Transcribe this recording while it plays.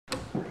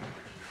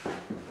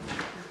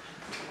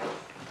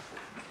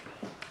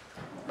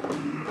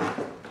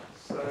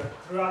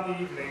throughout the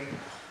evening,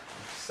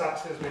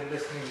 Sats has been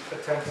listening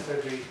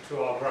attentively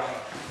to our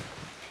grammar.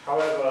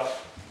 However,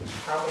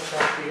 how much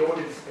has the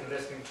audience been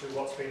listening to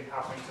what's been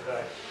happening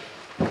today?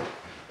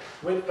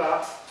 With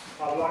that,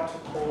 I'd like to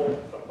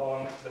call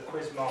upon the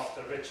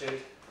quizmaster, Richard,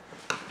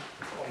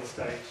 on the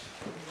stage.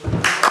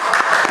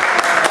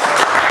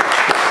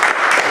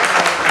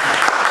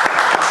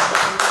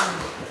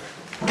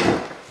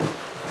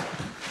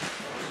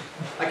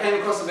 I came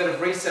across a bit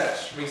of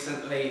research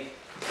recently.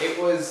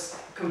 It was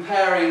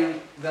comparing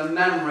the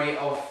memory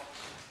of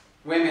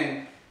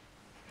women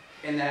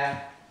in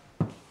their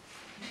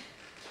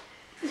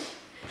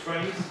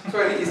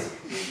 20s,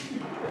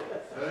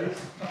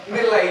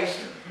 middle-aged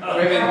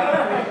women,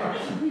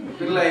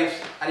 middle-aged,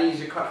 and use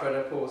your crutch word,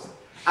 of course,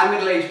 and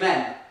middle-aged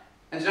men.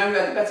 And do you know who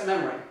had the better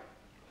memory?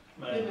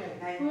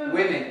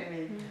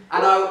 Women.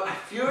 And I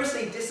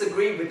furiously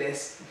disagreed with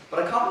this,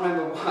 but I can't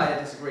remember why I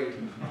disagreed.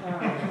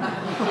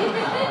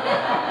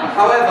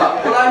 However,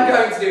 what I'm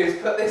going to do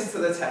is put this to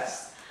the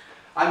test.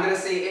 I'm going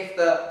to see if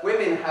the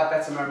women have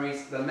better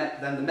memories than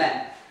the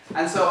men.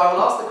 And so I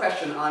will ask the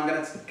question, and I'm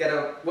going to get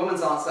a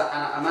woman's answer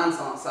and a man's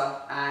answer,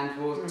 and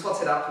we'll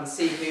tot it up and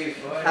see who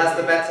has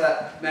the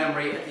better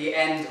memory at the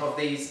end of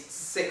these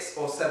 6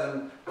 or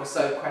 7 or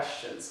so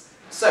questions.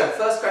 So,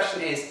 first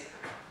question is,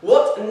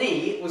 what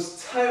knee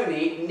was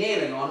Tony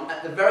kneeling on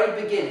at the very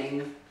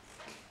beginning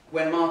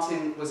when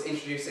Martin was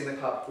introducing the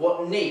club?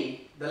 What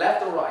knee? The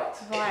left or right?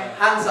 Right.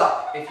 Hands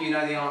up if you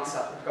know the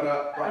answer. Got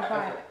a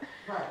right.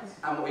 Right.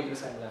 And what were you going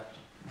to say? Left.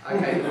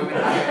 Okay, the women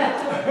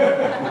have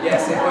it.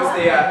 Yes, it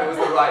was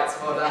the right.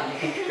 Well done.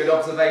 Good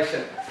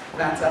observation.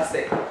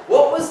 Fantastic.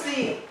 What was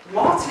the...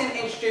 Martin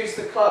introduced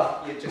the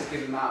club. You've just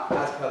given them out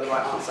as per the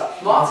right answer.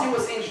 Martin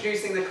was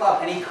introducing the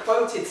club and he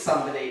quoted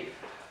somebody.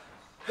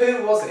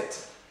 Who was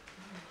it?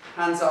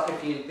 Hands up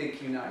if you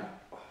think you know.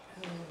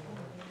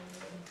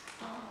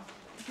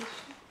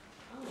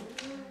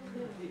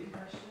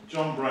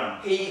 John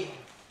Brown. It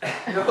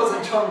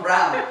wasn't John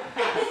Brown.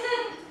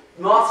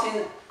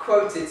 Martin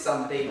quoted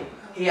somebody.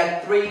 He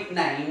had 3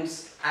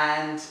 names,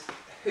 and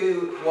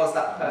who was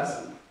that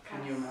person?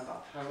 Can you remember?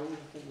 Harold, I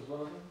think was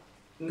one of them.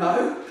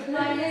 No? No,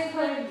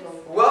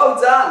 Well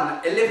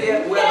done,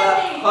 Olivia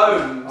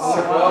Weather-Holmes.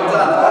 Well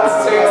done.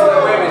 That's 2 to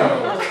the women.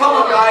 Come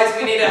on, guys,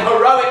 we need a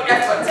heroic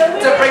effort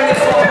to bring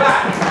this all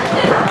back.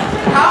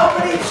 How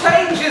many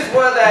changes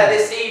were there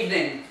this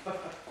evening?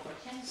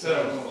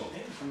 7.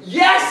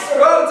 Yes,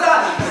 well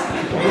done.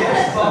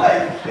 Yes,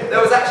 5.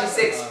 There was actually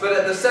 6,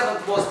 but the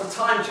 7th was the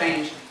time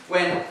change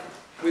when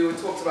we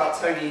talked about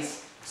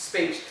Tony's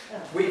speech.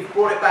 We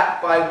brought it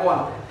back by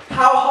 1.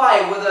 How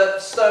high were the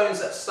stones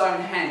at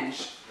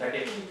Stonehenge? Oh no,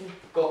 you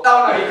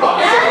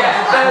can't.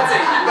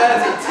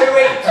 Yeah, 30, 2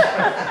 each.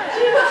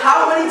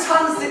 How many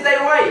tons did they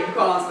weigh? You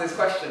can't answer this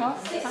question.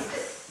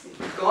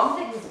 Go on.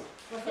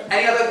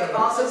 Any other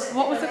answers?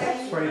 What was the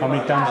question? How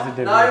many times did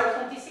they No.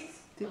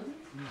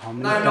 How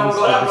many No one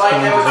got that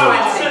right.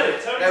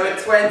 There were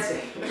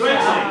 20. Did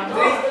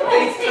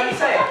Tony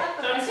say it?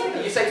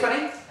 Did you say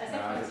 20? You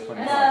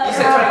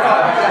said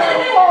 25.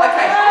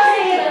 Okay.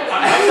 I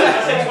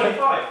said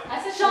 25. I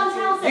said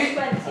Chantal said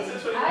 20.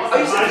 Oh,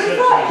 you said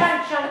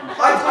 25?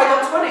 I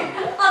got 20.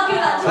 I'll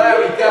give that to There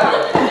we go.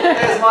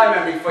 There's my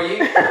memory for you.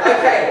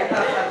 Okay.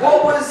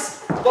 What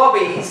was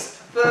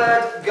Bobby's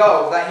 3rd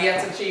goal that he had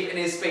to achieve in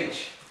his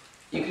speech?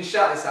 You can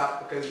shout this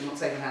out because we're not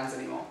taking hands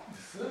anymore.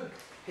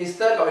 His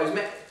 3rd goal,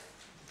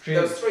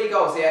 there was 3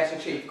 goals he had to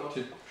achieve.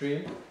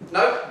 Dream?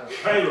 No.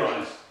 Pay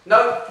rise.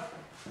 No.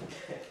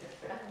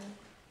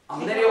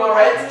 I'm nearly all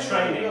right.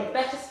 Training.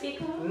 Better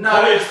speaker?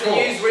 No, it's to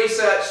use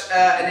research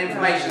and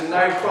information,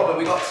 no problem.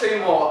 We've got 2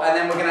 more, and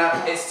then we're going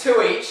to, it's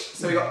 2 each,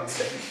 so we've got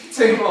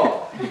 2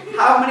 more.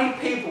 How many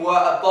people were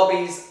at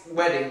Bobby's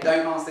wedding?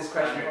 Don't answer this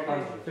question.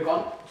 Go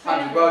on.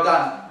 100, well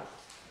done.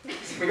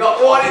 We got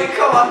 1 in,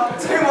 come on.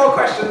 2 more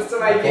questions to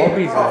make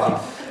it proper.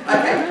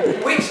 Okay,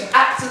 which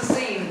act and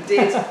scene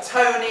did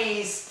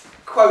Tony's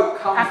quote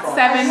come from?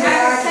 Act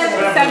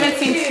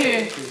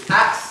 17:2.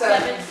 Act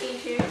 7.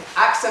 17:2.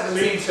 Act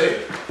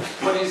 17:2.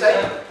 What did you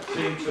say?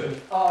 Team 2.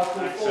 Act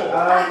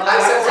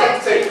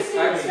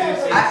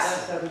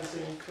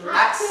 17:2.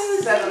 Act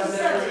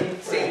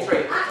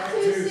 17:3.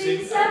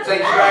 Thank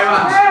you very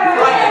much.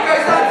 Right, it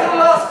goes down to the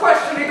last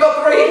question. We've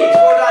got 3 each.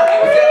 Well done. It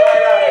was the other way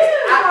around.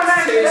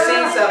 Act 2,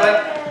 scene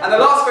 7. And the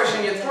last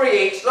question, you're 3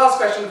 each. Last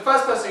question, the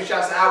first person who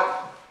shouts it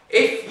out.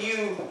 If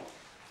you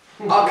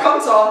are come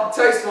to our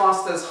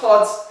Toastmasters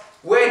HODs,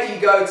 where do you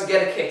go to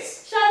get a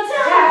kiss?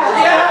 Chantal!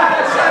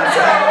 Yeah,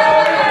 Chantal!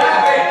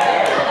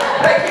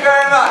 Thank you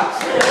very much.